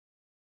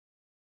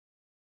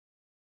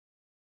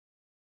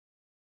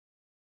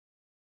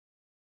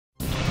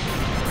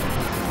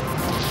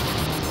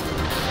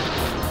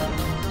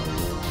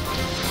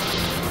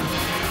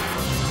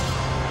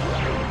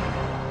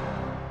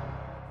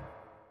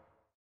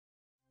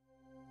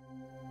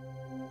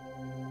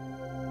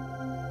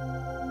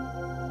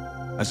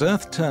As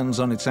Earth turns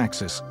on its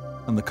axis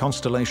and the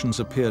constellations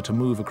appear to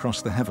move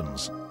across the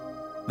heavens,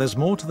 there's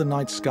more to the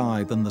night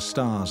sky than the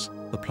stars,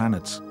 the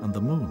planets, and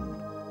the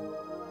moon.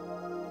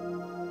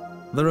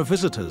 There are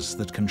visitors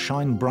that can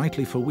shine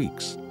brightly for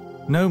weeks,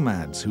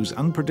 nomads whose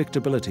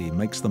unpredictability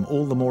makes them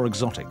all the more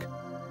exotic.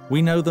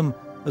 We know them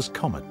as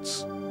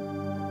comets.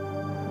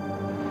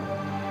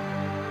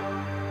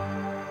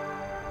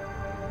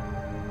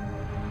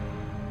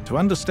 To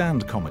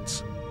understand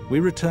comets, we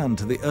return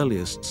to the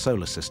earliest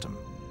solar system.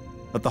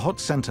 At the hot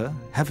center,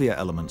 heavier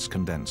elements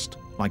condensed,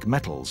 like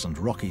metals and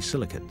rocky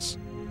silicates.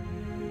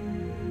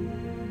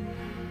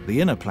 The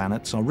inner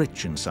planets are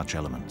rich in such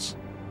elements.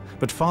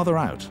 But farther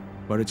out,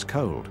 where it's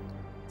cold,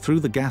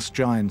 through the gas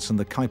giants and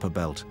the Kuiper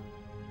Belt,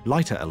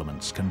 lighter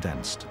elements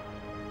condensed.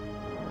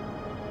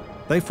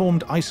 They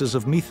formed ices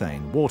of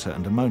methane, water,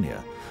 and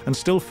ammonia, and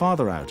still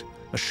farther out,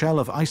 a shell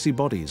of icy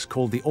bodies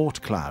called the Oort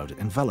Cloud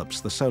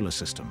envelops the solar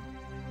system.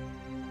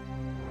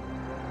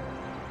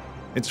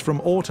 It's from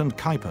Oort and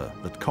Kuiper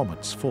that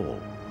comets fall.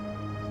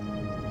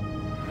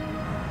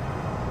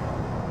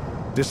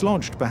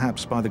 Dislodged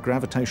perhaps by the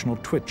gravitational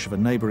twitch of a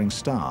neighboring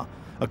star,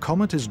 a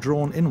comet is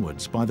drawn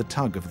inwards by the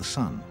tug of the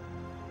sun.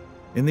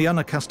 In the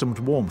unaccustomed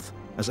warmth,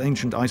 as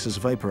ancient ices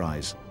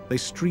vaporize, they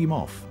stream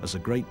off as a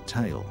great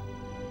tail.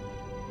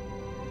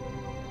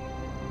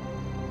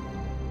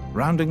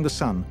 Rounding the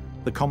sun,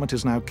 the comet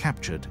is now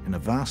captured in a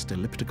vast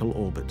elliptical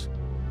orbit.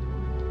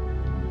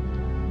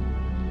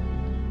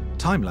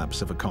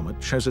 Time-lapse of a comet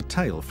shows a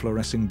tail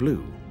fluorescing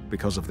blue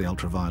because of the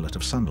ultraviolet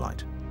of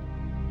sunlight.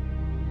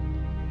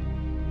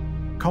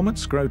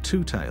 Comets grow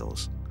two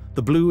tails.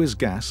 The blue is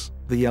gas,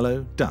 the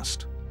yellow,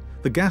 dust.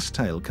 The gas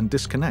tail can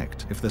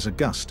disconnect if there's a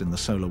gust in the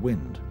solar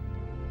wind,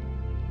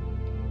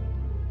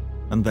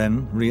 and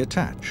then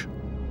reattach.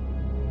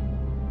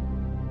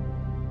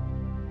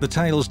 The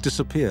tails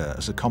disappear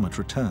as a comet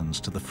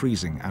returns to the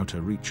freezing outer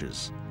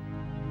reaches.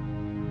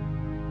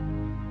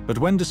 But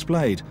when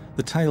displayed,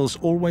 the tails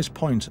always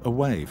point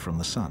away from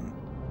the sun.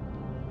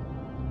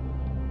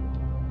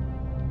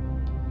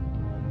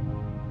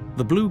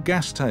 The blue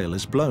gas tail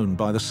is blown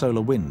by the solar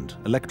wind,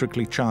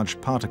 electrically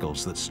charged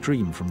particles that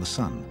stream from the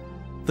sun.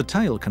 The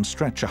tail can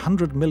stretch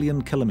 100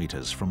 million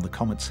kilometers from the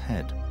comet's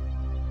head.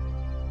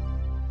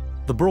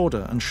 The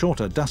broader and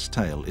shorter dust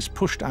tail is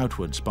pushed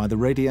outwards by the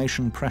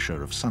radiation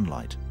pressure of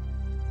sunlight.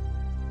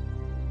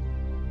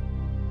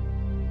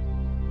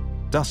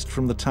 Dust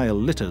from the tail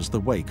litters the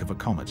wake of a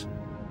comet.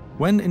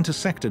 When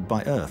intersected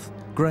by Earth,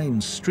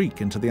 grains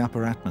streak into the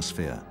upper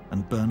atmosphere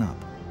and burn up.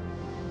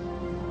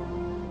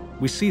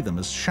 We see them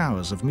as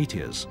showers of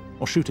meteors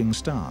or shooting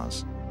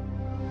stars.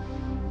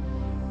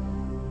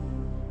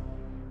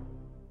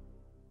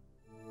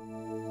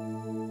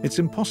 It's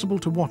impossible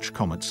to watch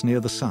comets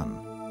near the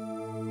sun.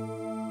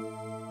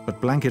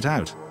 But blank it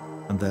out,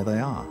 and there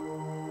they are.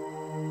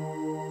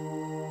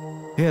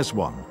 Here's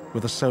one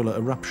with a solar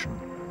eruption.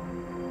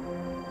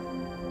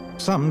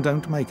 Some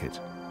don't make it.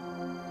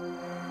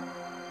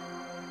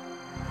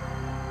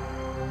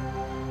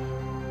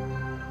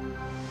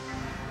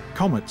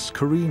 Comets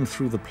careen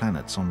through the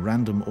planets on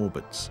random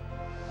orbits.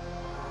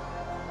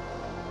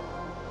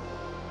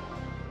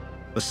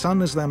 The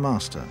sun is their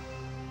master,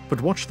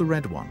 but watch the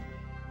red one.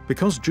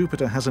 Because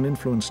Jupiter has an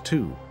influence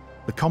too,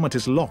 the comet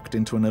is locked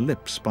into an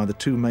ellipse by the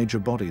two major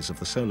bodies of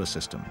the solar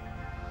system.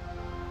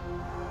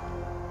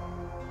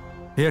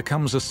 Here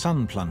comes a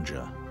sun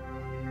plunger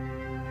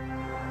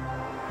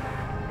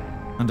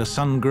and a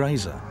sun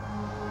grazer.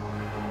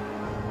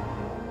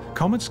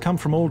 Comets come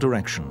from all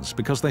directions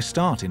because they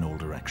start in all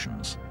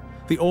directions.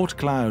 The Oort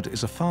Cloud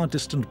is a far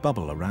distant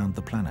bubble around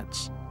the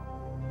planets.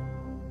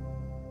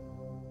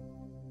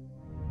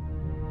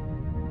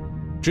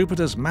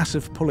 Jupiter's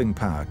massive pulling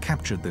power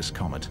captured this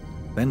comet,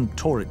 then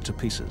tore it to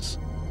pieces.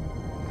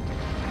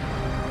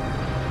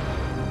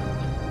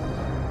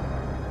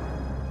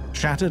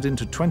 Shattered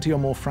into 20 or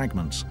more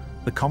fragments,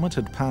 the comet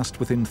had passed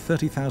within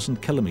 30,000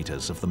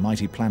 kilometers of the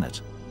mighty planet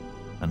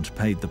and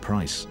paid the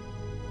price.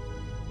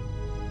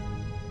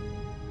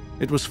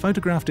 It was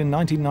photographed in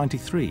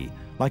 1993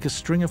 like a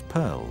string of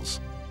pearls.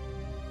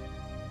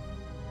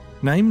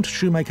 Named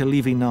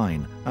Shoemaker-Levy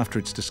 9 after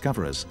its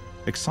discoverers,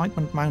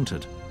 excitement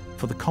mounted,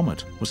 for the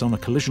comet was on a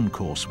collision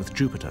course with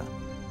Jupiter.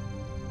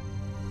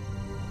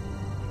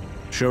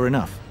 Sure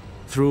enough,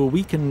 through a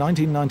week in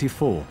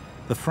 1994,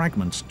 the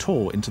fragments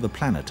tore into the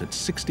planet at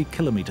 60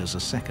 kilometers a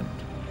second.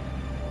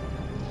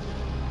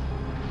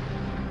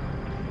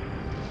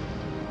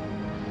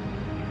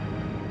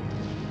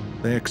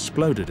 They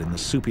exploded in the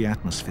soupy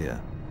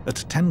atmosphere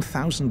at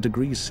 10,000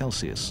 degrees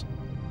Celsius.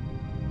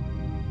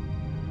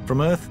 From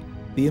Earth,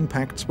 the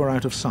impacts were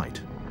out of sight.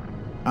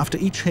 After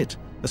each hit,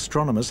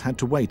 astronomers had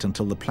to wait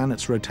until the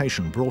planet's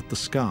rotation brought the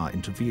scar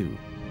into view.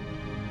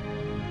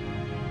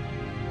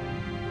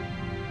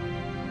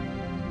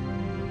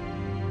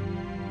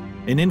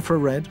 In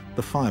infrared,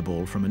 the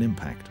fireball from an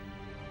impact.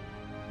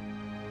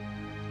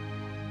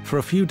 For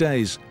a few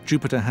days,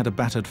 Jupiter had a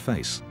battered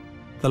face.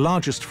 The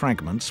largest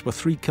fragments were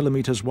 3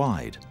 kilometers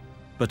wide,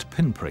 but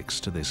pinpricks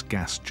to this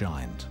gas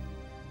giant.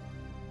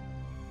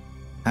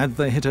 Had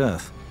they hit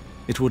Earth,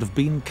 it would have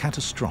been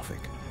catastrophic.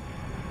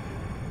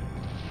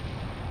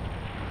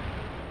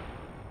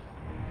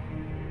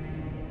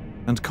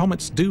 And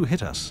comets do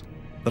hit us,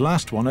 the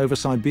last one over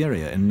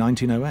Siberia in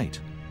 1908.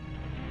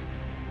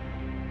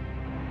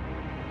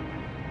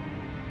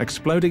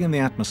 Exploding in the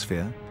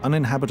atmosphere,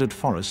 uninhabited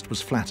forest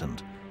was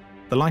flattened.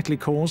 The likely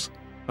cause?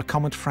 A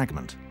comet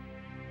fragment.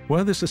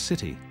 Were this a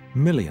city,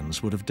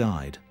 millions would have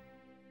died.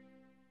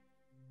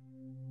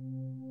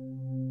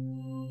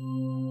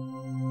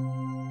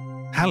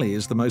 Halley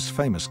is the most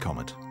famous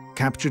comet,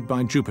 captured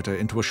by Jupiter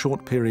into a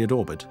short period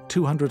orbit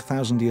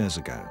 200,000 years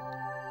ago.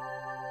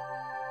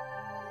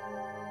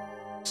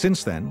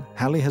 Since then,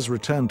 Halley has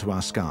returned to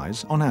our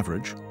skies, on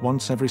average,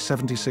 once every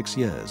 76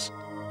 years.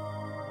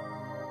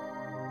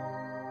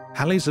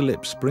 Halley's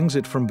ellipse brings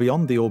it from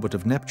beyond the orbit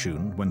of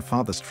Neptune, when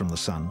farthest from the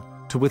Sun,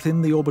 to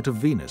within the orbit of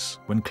Venus,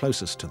 when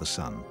closest to the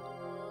Sun.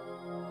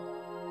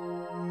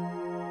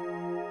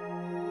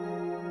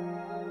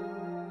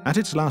 At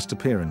its last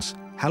appearance,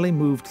 Halley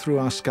moved through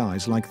our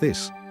skies like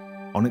this,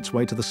 on its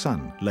way to the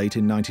Sun late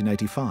in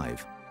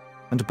 1985,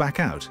 and back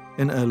out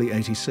in early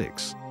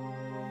 '86.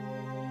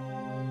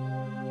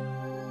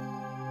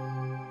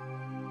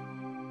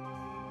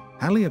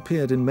 Halley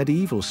appeared in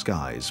medieval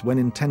skies when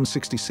in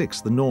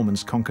 1066 the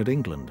Normans conquered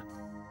England,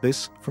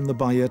 this from the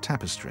Bayeux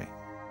Tapestry.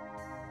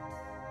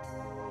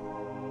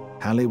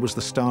 Halley was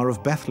the star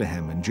of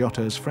Bethlehem in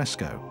Giotto's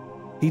fresco.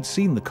 He'd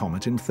seen the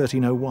comet in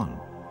 1301.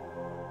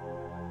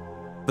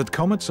 That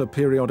comets are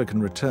periodic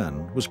in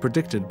return was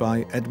predicted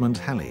by Edmund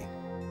Halley.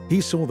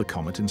 He saw the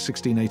comet in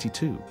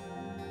 1682.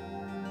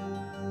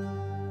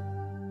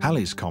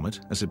 Halley's comet,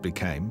 as it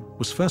became,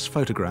 was first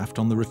photographed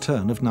on the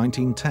return of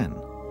 1910.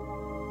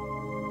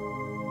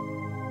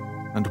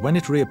 And when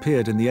it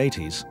reappeared in the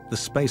 80s, the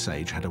space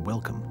age had a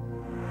welcome.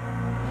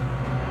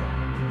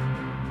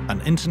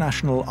 An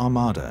international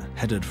armada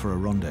headed for a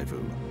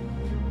rendezvous.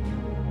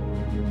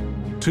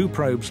 2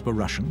 probes were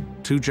Russian,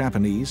 2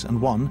 Japanese, and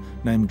 1,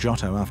 named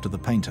Giotto after the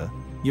painter,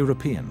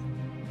 European.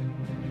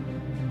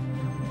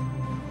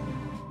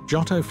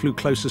 Giotto flew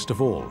closest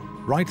of all,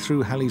 right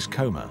through Halley's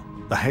coma,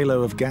 the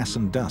halo of gas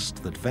and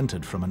dust that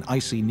vented from an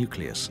icy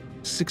nucleus,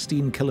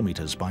 16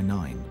 kilometers by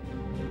 9.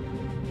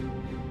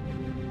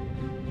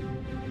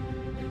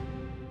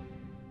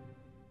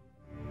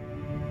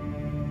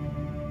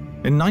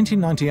 In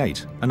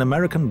 1998, an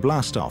American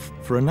blastoff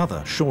for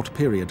another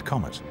short-period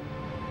comet.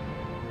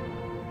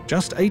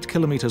 Just 8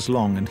 kilometers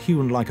long and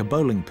hewn like a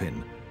bowling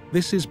pin,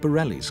 this is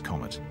Borrelli's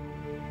comet.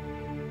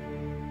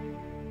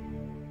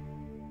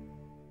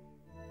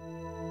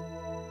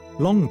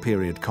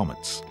 Long-period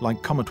comets,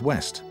 like Comet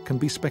West, can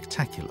be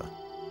spectacular.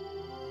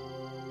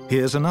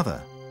 Here's another,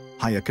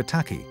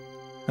 Hyakutake,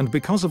 and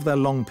because of their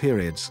long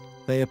periods,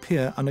 they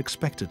appear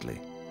unexpectedly.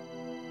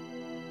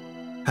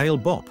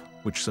 Hale-Bopp,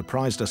 which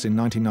surprised us in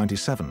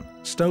 1997,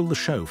 stole the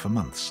show for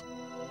months.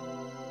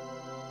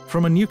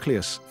 From a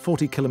nucleus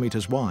 40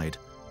 kilometers wide,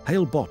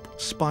 Hale-Bopp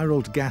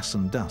spiraled gas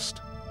and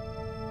dust.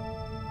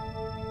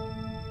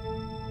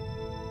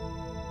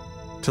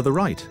 To the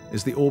right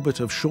is the orbit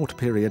of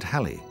short-period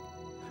Halley.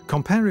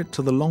 Compare it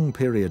to the long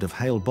period of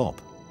Hale-Bopp,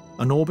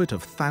 an orbit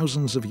of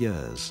thousands of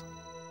years.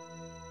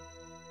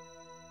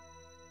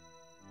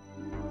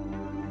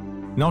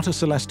 Not a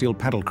celestial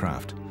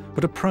paddlecraft,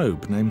 but a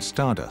probe named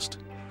Stardust,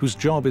 whose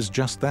job is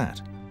just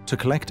that, to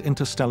collect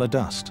interstellar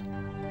dust.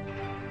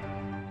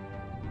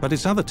 But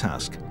its other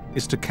task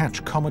is to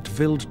catch Comet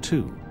Wild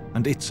 2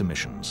 and its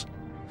emissions.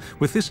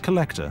 With this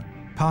collector,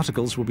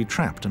 particles will be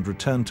trapped and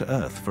returned to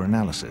Earth for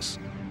analysis.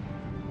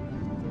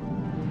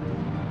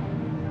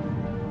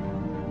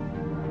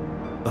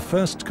 The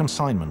first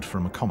consignment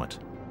from a comet.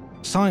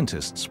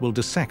 Scientists will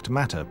dissect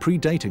matter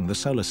predating the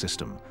solar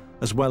system,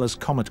 as well as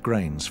comet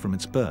grains from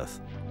its birth.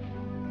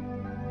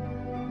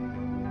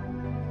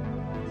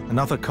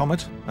 Another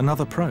comet,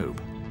 another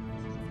probe.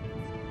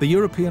 The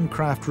European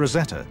craft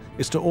Rosetta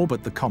is to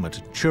orbit the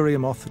comet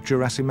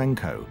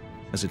Churyumov-Gerasimenko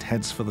as it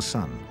heads for the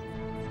Sun.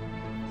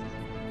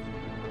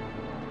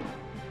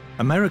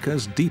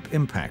 America's Deep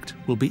Impact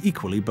will be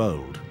equally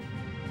bold.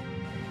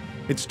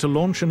 It's to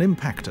launch an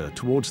impactor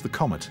towards the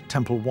comet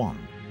Tempel 1.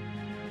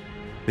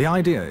 The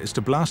idea is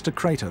to blast a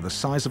crater the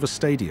size of a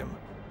stadium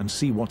and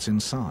see what's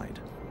inside.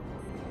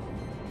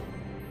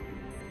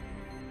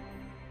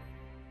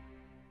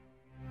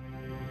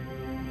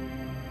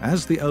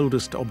 As the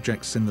oldest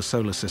objects in the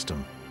solar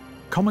system,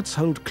 comets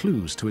hold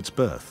clues to its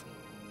birth.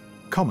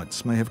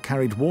 Comets may have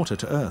carried water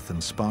to Earth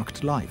and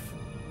sparked life.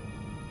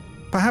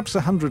 Perhaps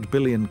 100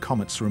 billion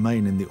comets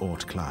remain in the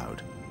Oort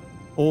Cloud,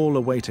 all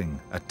awaiting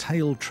a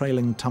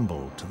tail-trailing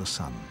tumble to the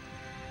Sun.